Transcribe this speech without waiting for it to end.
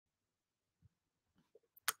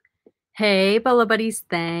Hey, Bolo Buddies,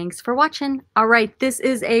 thanks for watching. All right, this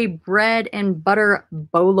is a bread and butter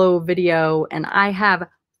bolo video, and I have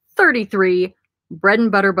 33 bread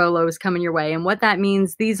and butter bolos coming your way. And what that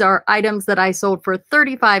means, these are items that I sold for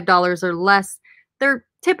 $35 or less. They're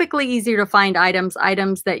typically easier to find items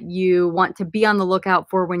that you want to be on the lookout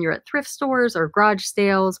for when you're at thrift stores or garage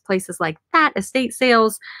sales, places like that, estate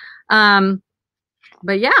sales.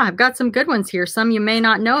 But yeah, I've got some good ones here, some you may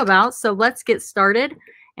not know about. So let's get started.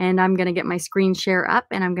 And I'm going to get my screen share up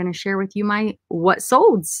and I'm going to share with you my what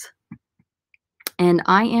solds. And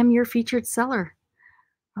I am your featured seller.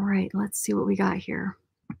 All right, let's see what we got here.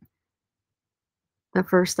 The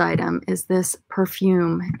first item is this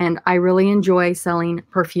perfume, and I really enjoy selling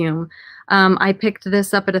perfume. I picked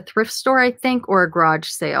this up at a thrift store, I think, or a garage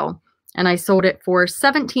sale. And I sold it for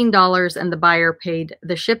 $17 and the buyer paid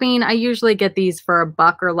the shipping. I usually get these for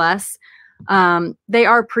 $1 or less. They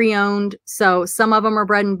are pre-owned, so some of them are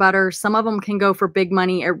bread and butter. Some of them can go for big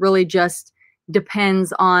money. It really just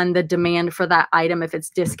depends on the demand for that item. If it's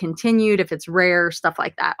discontinued, if it's rare, stuff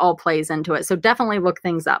like that all plays into it. So definitely look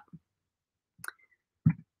things up.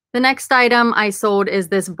 The next item I sold is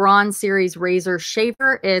this Bronze Series razor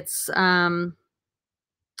shaver. It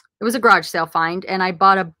was a garage sale find, and I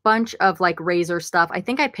bought a bunch of like razor stuff. I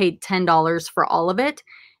think I paid $10 for all of it.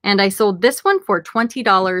 And I sold this one for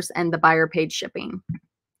 $20 and the buyer paid shipping.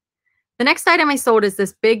 The next item I sold is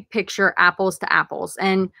this big picture apples to apples.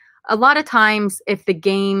 And a lot of times if the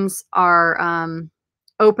games are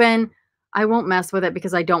open, I won't mess with it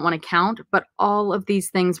because I don't want to count. But all of these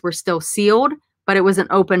things were still sealed, but it was an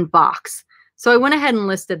open box. So I went ahead and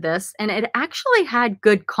listed this, and it actually had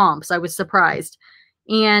good comps. I was surprised.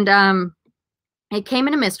 And it came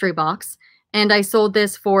in a mystery box. And I sold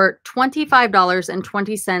this for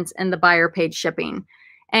 $25.20 and the buyer paid shipping.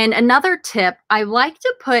 And another tip, I like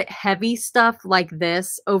to put heavy stuff like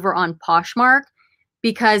this over on Poshmark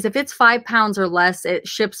because if it's 5 pounds or less, it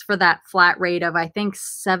ships for that flat rate of, I think,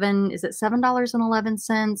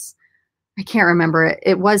 $7.11? I can't remember it.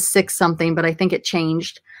 It was 6 something, but I think it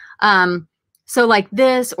changed. So like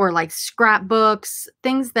this, or like scrapbooks,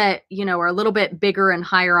 things that, you know, are a little bit bigger and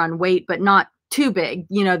higher on weight, but not too big,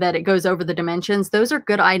 you know, that it goes over the dimensions. Those are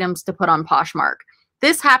good items to put on Poshmark.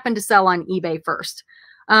 This happened to sell on eBay first.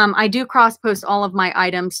 I do cross post all of my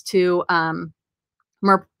items to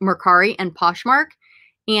Mercari and Poshmark.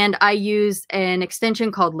 And I use an extension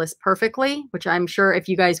called List Perfectly, which I'm sure if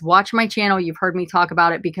you guys watch my channel, you've heard me talk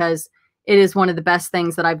about it because it is one of the best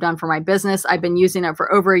things that I've done for my business. I've been using it for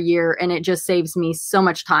over a year and it just saves me so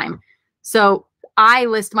much time. So I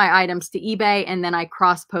list my items to eBay and then I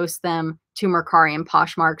cross post them to Mercari and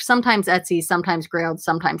Poshmark, sometimes Etsy, sometimes Grailed,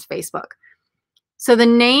 sometimes Facebook. So the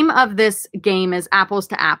name of this game is Apples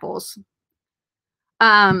to Apples.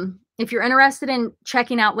 If you're interested in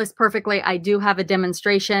checking out List Perfectly, I do have a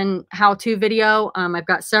demonstration how-to video. I've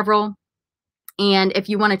got several. And if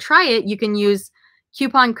you want to try it, you can use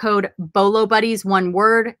coupon code bolobuddies, one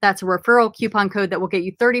word. That's a referral coupon code that will get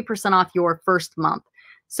you 30% off your first month.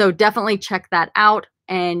 So definitely check that out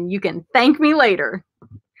and you can thank me later.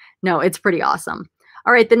 No, it's pretty awesome.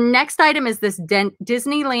 All right, the next item is this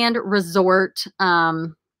Disneyland Resort.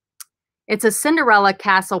 It's a Cinderella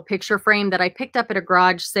Castle picture frame that I picked up at a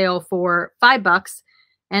garage sale for $5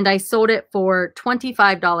 and I sold it for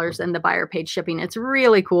 $25 and the buyer paid shipping. It's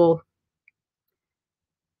really cool.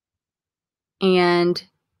 And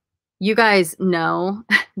you guys know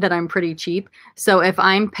that I'm pretty cheap. So if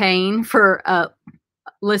I'm paying for a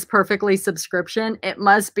List Perfectly subscription, it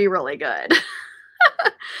must be really good.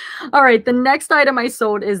 All right, the next item I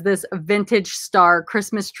sold is this Vintage Star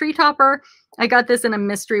Christmas tree topper. I got this in a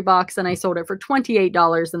mystery box and I sold it for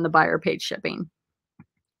 $28 and the buyer paid shipping.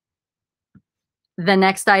 The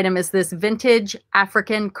next item is this vintage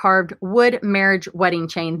African carved wood marriage wedding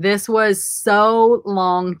chain. This was so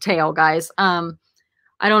long tail, guys. I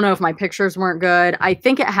don't know if my pictures weren't good. I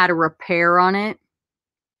think it had a repair on it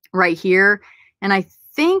right here. And I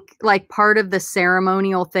think like part of the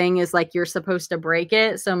ceremonial thing is like you're supposed to break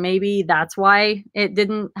it. So maybe that's why it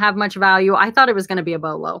didn't have much value. I thought it was going to be a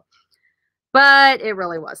bolo, but it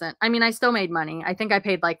really wasn't. I mean, I still made money. I think I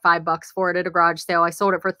paid like $5 for it at a garage sale. I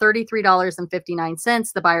sold it for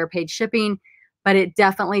 $33.59. The buyer paid shipping, but it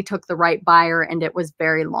definitely took the right buyer and it was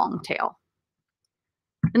very long tail.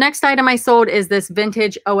 The next item I sold is this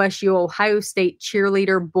vintage OSU Ohio State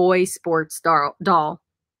cheerleader boy sports doll.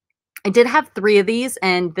 I did have 3 of these,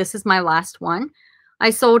 and this is my last one. I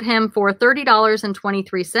sold him for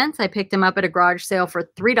 $30.23. I picked him up at a garage sale for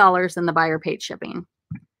 $3 and the buyer paid shipping.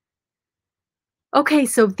 Okay,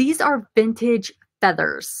 so these are vintage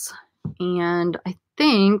feathers. And I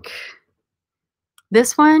think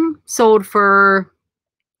This one sold for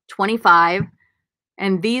 25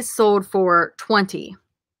 and these sold for 20.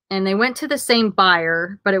 And they went to the same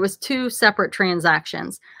buyer, but it was two separate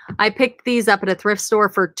transactions. I picked these up at a thrift store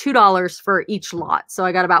for $2 for each lot. So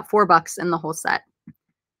I got about $4 in the whole set.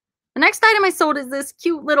 The next item I sold is this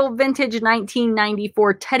cute little vintage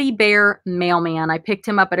 1994 teddy bear mailman. I picked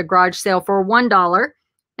him up at a garage sale for $1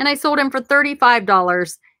 and I sold him for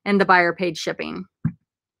 $35 and the buyer paid shipping.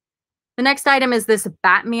 The next item is this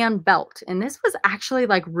Batman belt. And this was actually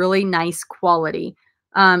like really nice quality.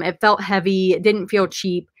 It felt heavy. It didn't feel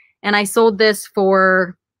cheap. And I sold this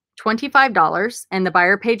for $25 and the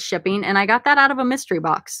buyer paid shipping. And I got that out of a mystery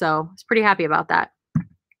box. So I was pretty happy about that.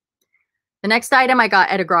 The next item I got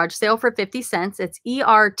at a garage sale for 50 cents. It's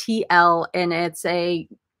ERTL and it's a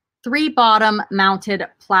 3-bottom mounted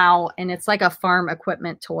plow and it's like a farm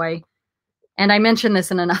equipment toy. And I mentioned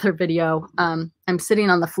this in another video. I'm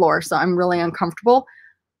sitting on the floor, so I'm really uncomfortable.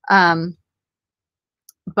 I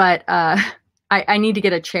need to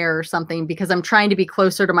get a chair or something because I'm trying to be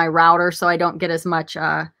closer to my router so I don't get as much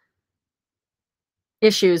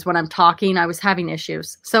issues when I'm talking. I was having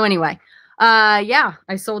issues. So anyway, yeah,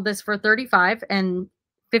 I sold this for 35 and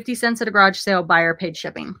 50 cents at a garage sale. Buyer paid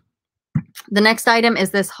shipping. The next item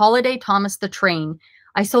is this Holiday Thomas the Train.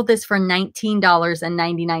 I sold this for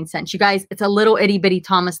 $19.99. You guys, it's a little itty bitty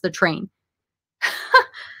Thomas the Train.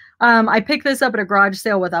 I picked this up at a garage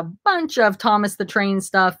sale with a bunch of Thomas the Train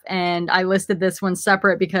stuff, and I listed this one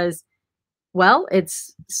separate because, well,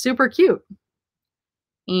 it's super cute.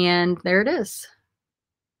 And there it is.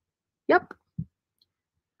 Yep.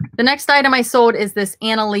 The next item I sold is this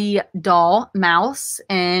Anna Lee doll mouse,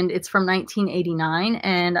 and it's from 1989.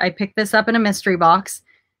 And I picked this up in a mystery box,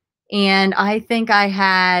 and I think I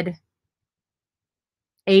had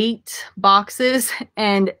 8 boxes,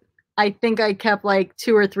 and I think I kept like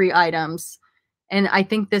 2 or 3 items. And I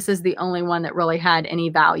think this is the only one that really had any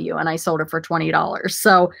value, and I sold it for $20.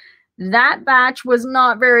 So that batch was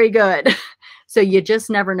not very good. So you just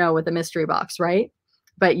never know with a mystery box, right?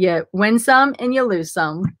 But you win some and you lose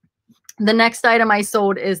some. The next item I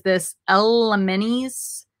sold is this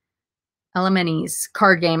Elementies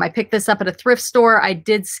card game. I picked this up at a thrift store. I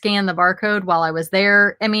did scan the barcode while I was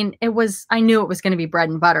there. I mean, I knew it was going to be bread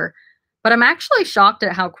and butter, but I'm actually shocked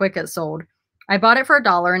at how quick it sold. I bought it for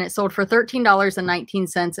 $1 and it sold for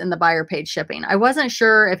 $13.19 and the buyer paid shipping. I wasn't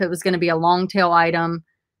sure if it was going to be a long tail item,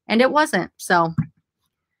 and it wasn't. So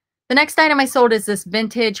the next item I sold is this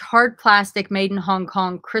vintage hard plastic made in Hong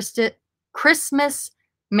Kong Christmas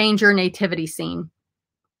manger nativity scene.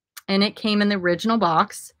 And it came in the original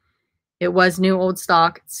box. It was new old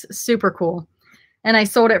stock. It's super cool. And I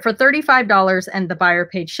sold it for $35 and the buyer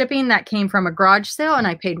paid shipping. That came from a garage sale and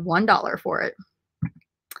I paid $1 for it.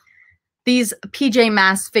 These PJ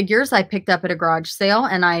Masks figures I picked up at a garage sale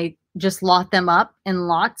and I just lot them up in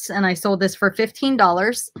lots, and I sold this for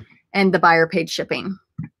 $15 and the buyer paid shipping.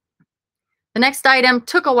 The next item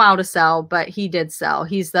took a while to sell, but he did sell.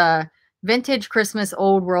 He's the vintage Christmas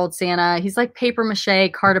old world Santa. He's like paper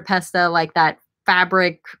mache, cartapesta, like that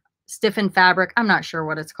fabric, stiffened fabric. I'm not sure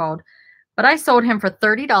what it's called, but I sold him for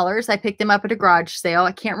 $30. I picked him up at a garage sale.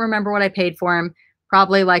 I can't remember what I paid for him,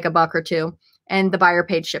 probably like $1 or $2, and the buyer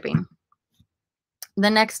paid shipping. The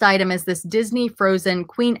next item is this Disney Frozen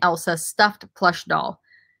Queen Elsa stuffed plush doll.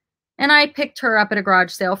 And I picked her up at a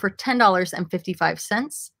garage sale for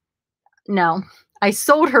 $10.55. No, I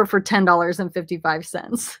sold her for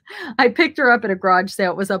 $10.55. I picked her up at a garage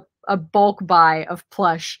sale. It was a bulk buy of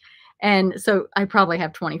plush. And so I probably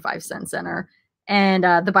have 25 cents in her. And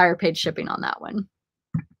the buyer paid shipping on that one.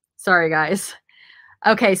 Sorry, guys.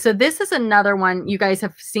 Okay, so this is another one. You guys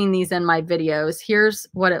have seen these in my videos. Here's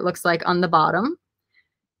what it looks like on the bottom.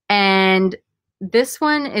 And this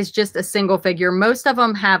one is just a single figure. Most of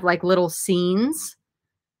them have like little scenes.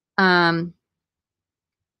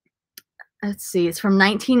 Let's see, it's from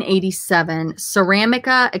 1987.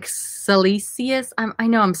 Ceramica Excelsius. I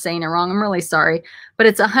know I'm saying it wrong. I'm really sorry. But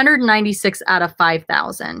it's 196 out of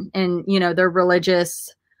 5,000. And, you know, they're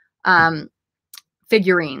religious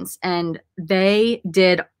figurines. And they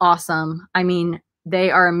did awesome. I mean,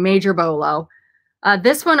 they are a major bolo.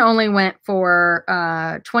 This one only went for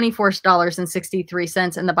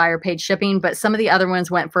 $24.63 and the buyer paid shipping. But some of the other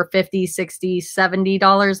ones went for $50, $60,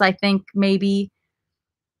 $70, I think, maybe.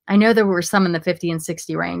 I know there were some in the 50 and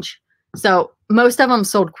 60 range. So most of them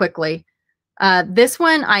sold quickly. This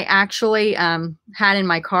one I actually had in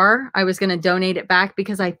my car. I was going to donate it back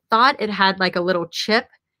because I thought it had like a little chip.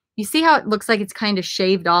 You see how it looks like it's kind of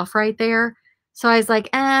shaved off right there? So I was like,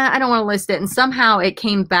 I don't want to list it. And somehow it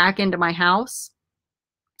came back into my house.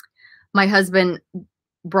 My husband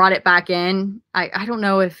brought it back in. I don't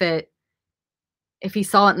know if he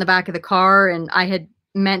saw it in the back of the car and I had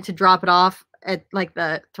meant to drop it off at like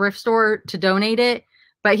the thrift store to donate it,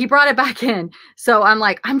 but he brought it back in. So I'm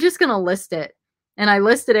like, I'm just going to list it. And I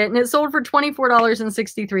listed it and it sold for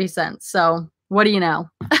 $24.63. So what do you know?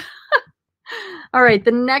 All right.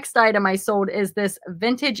 The next item I sold is this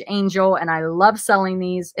vintage angel. And I love selling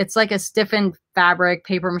these. It's like a stiffened fabric,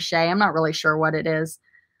 paper mache. I'm not really sure what it is.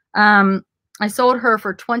 I sold her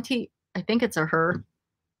for I think it's a her.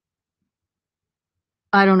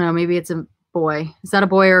 I don't know. Maybe it's a boy. Is that a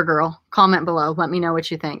boy or a girl? Comment below. Let me know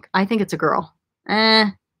what you think. I think it's a girl.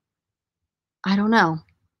 I don't know.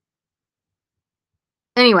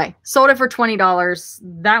 Anyway, sold it for $20.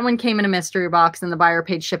 That one came in a mystery box and the buyer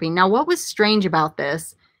paid shipping. Now, what was strange about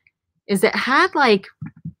this is it had like,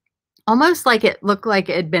 almost like it looked like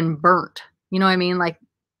it had been burnt. You know what I mean? Like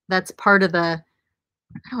that's part of the,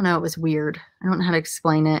 I don't know. It was weird. I don't know how to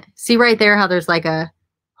explain it. See right there how there's like a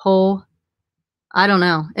hole. I don't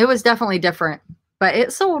know. It was definitely different, but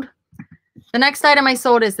it sold. The next item I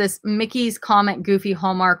sold is this Mickey's Comet Goofy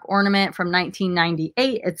Hallmark ornament from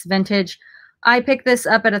 1998. It's vintage. I picked this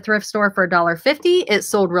up at a thrift store for $1.50. It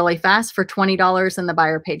sold really fast for $20 and the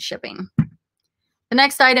buyer paid shipping. The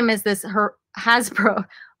next item is this Hasbro.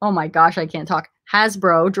 Oh my gosh, I can't talk.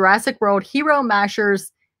 Hasbro Jurassic World Hero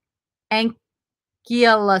Mashers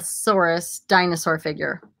Ankylosaurus dinosaur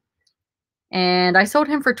figure. And I sold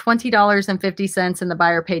him for $20.50 and the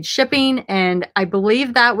buyer paid shipping. And I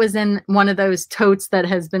believe that was in one of those totes that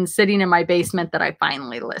has been sitting in my basement that I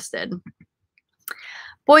finally listed.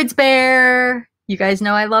 Boyd's Bear. You guys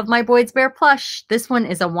know I love my Boyd's Bear plush. This one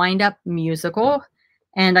is a wind-up musical.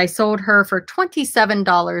 And I sold her for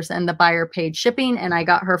 $27 and the buyer paid shipping. And I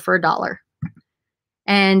got her for $1.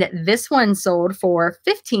 And this one sold for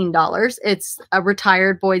 $15. It's a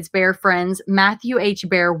retired Boyd's Bear Friends Matthew H.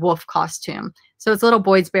 Bear wolf costume. So it's a little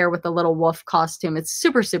Boyd's Bear with a little wolf costume. It's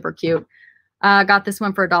super, super cute. Got this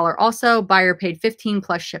one for $1 also. Buyer paid $15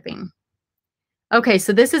 plus shipping. Okay,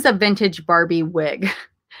 so this is a vintage Barbie wig.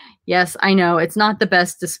 Yes, I know. It's not the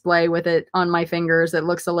best display with it on my fingers. It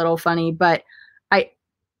looks a little funny, but I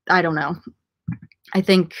don't know. I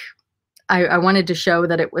think I wanted to show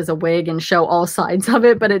that it was a wig and show all sides of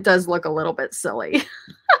it, but it does look a little bit silly.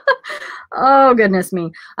 Oh, goodness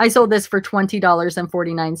me. I sold this for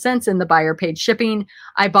 $20.49 and the buyer paid shipping.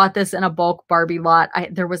 I bought this in a bulk Barbie lot.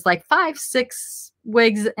 There was like 5, 6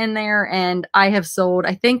 wigs in there and I have sold,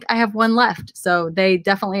 I think I have one left. So they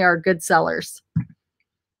definitely are good sellers.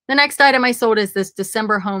 The next item I sold is this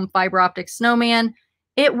December Home fiber optic snowman.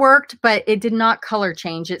 It worked, but it did not color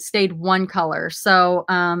change. It stayed one color. So,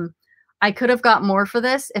 I could have got more for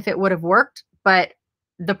this if it would have worked, but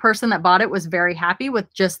the person that bought it was very happy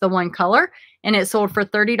with just the one color and it sold for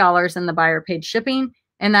 $30 and the buyer paid shipping.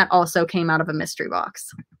 And that also came out of a mystery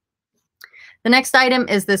box. The next item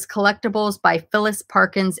is this Collectibles by Phyllis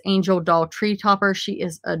Parkins Angel Doll Tree Topper. She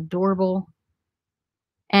is adorable.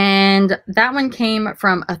 And that one came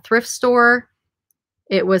from a thrift store.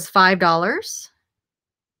 It was $5.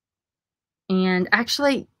 And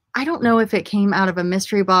actually, I don't know if it came out of a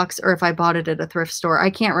mystery box or if I bought it at a thrift store. I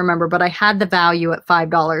can't remember, but I had the value at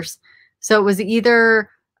 $5. So it was either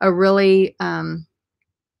a really,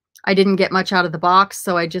 I didn't get much out of the box,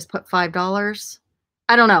 so I just put $5.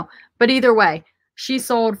 I don't know. But either way, she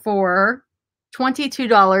sold for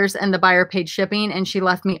 $22 and the buyer paid shipping, and she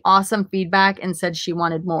left me awesome feedback and said she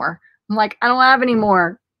wanted more. I'm like, I don't have any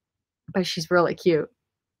more, but she's really cute.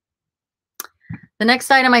 The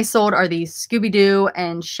next item I sold are these Scooby-Doo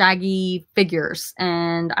and Shaggy figures.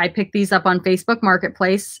 And I picked these up on Facebook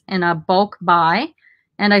Marketplace in a bulk buy.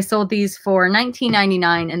 And I sold these for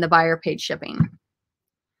 $19.99 and the buyer paid shipping.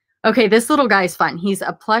 Okay, this little guy's fun. He's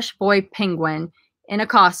a plush boy penguin in a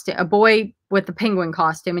costume, a boy with a penguin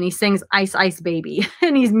costume. And he sings Ice Ice Baby.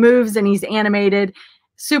 And he moves and he's animated.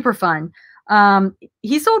 Super fun.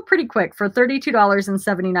 He sold pretty quick for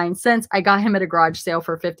 $32.79. I got him at a garage sale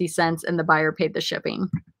for 50 cents and the buyer paid the shipping.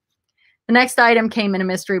 The next item came in a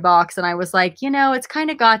mystery box and I was like, you know, it's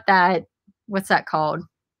kind of got that, what's that called?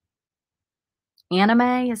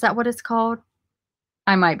 Anime? Is that what it's called?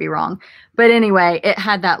 I might be wrong. But anyway, it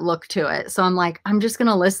had that look to it. So I'm like, I'm just going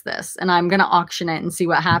to list this and I'm going to auction it and see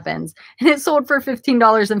what happens. And it sold for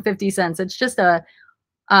 $15.50. It's just a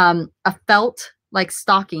felt like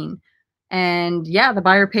stocking. And yeah, the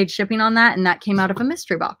buyer paid shipping on that, and that came out of a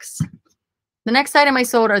mystery box. The next item I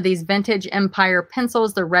sold are these vintage Empire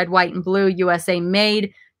pencils. They're red, white, and blue, USA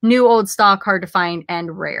made, new old stock, hard to find,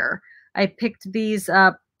 and rare. I picked these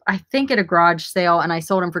up, I think at a garage sale, and I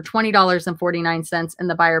sold them for $20.49, and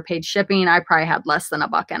the buyer paid shipping. I probably had less than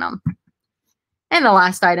 $1 in them. And the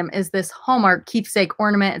last item is this Hallmark keepsake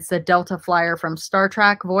ornament. It's the Delta Flyer from Star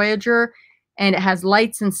Trek Voyager, and it has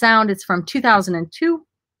lights and sound. It's from 2002.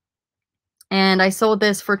 And I sold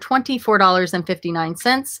this for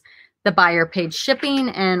 $24.59. The buyer paid shipping,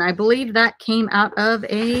 and I believe that came out of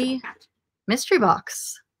a mystery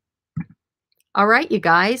box. All right, you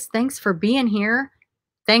guys, thanks for being here.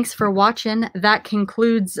 Thanks for watching. That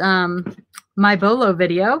concludes my Bolo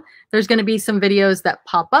video. There's going to be some videos that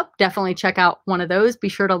pop up. Definitely check out one of those. Be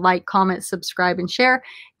sure to like, comment, subscribe, and share.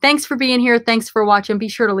 Thanks for being here. Thanks for watching. Be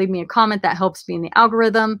sure to leave me a comment. That helps me in the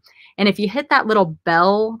algorithm. And if you hit that little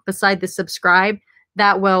bell beside the subscribe,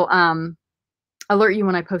 that will alert you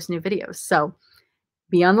when I post new videos. So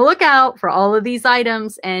be on the lookout for all of these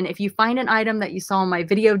items. And if you find an item that you saw in my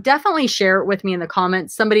video, definitely share it with me in the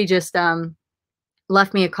comments. Somebody just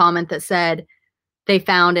left me a comment that said they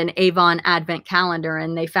found an Avon Advent calendar,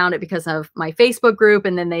 and they found it because of my Facebook group,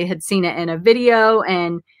 and then they had seen it in a video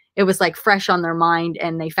and it was like fresh on their mind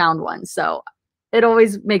and they found one. So it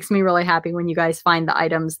always makes me really happy when you guys find the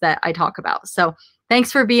items that I talk about. So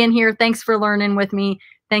thanks for being here. Thanks for learning with me.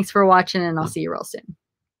 Thanks for watching, and I'll see you real soon.